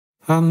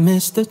I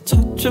miss the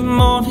touch of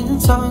morning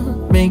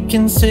sun,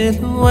 making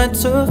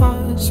silhouettes of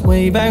us,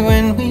 way back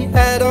when we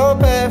had our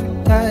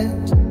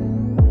paradise.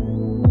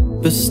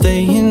 But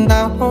staying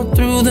out all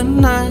through the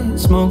night,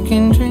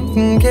 smoking,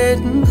 drinking,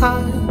 getting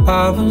high,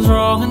 I was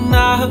wrong and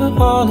I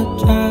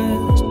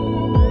apologize.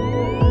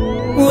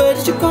 Where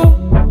did you go?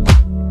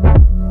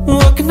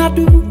 What can I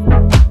do?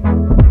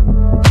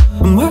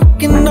 I'm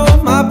working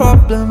on my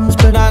problems,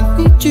 but I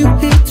need you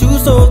here to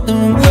solve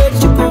them. Where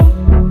did you go?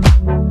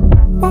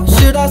 What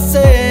should I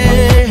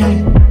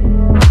say?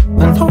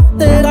 I know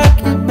that I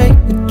can't make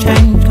a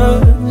change,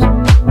 'cause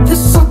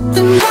there's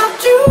something about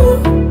you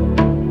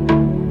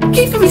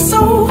keeping me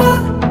sober.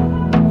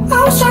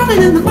 I was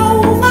drowning in the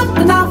moment,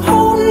 and I'm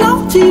holding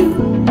on to you.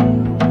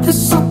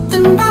 There's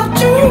something about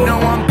you. You know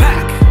I'm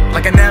back,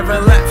 like I never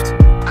left.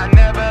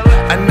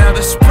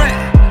 Another sprint,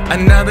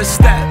 another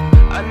step,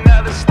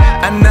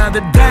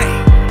 another day,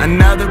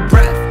 another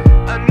breath.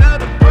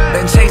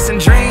 Been chasing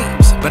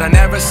dreams, but I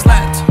never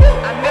slept.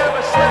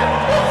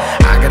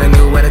 I got a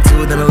new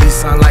attitude and a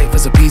lease on life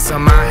is a peace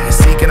of mind.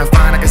 Seeking to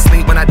find I can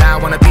sleep when I die.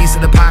 Want a piece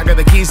of the pie, got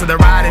the keys to the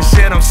ride and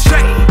shit. I'm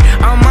straight,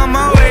 I'm on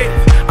my way,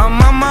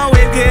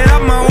 get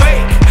up my way.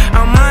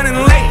 I'm running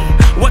late,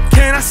 what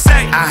can I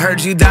say? I heard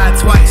you died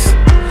twice.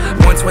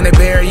 Once when they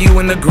bury you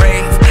in the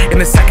grave, and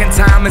the second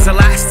time is the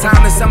last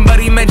time that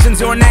somebody mentions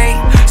your name.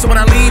 So when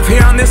I leave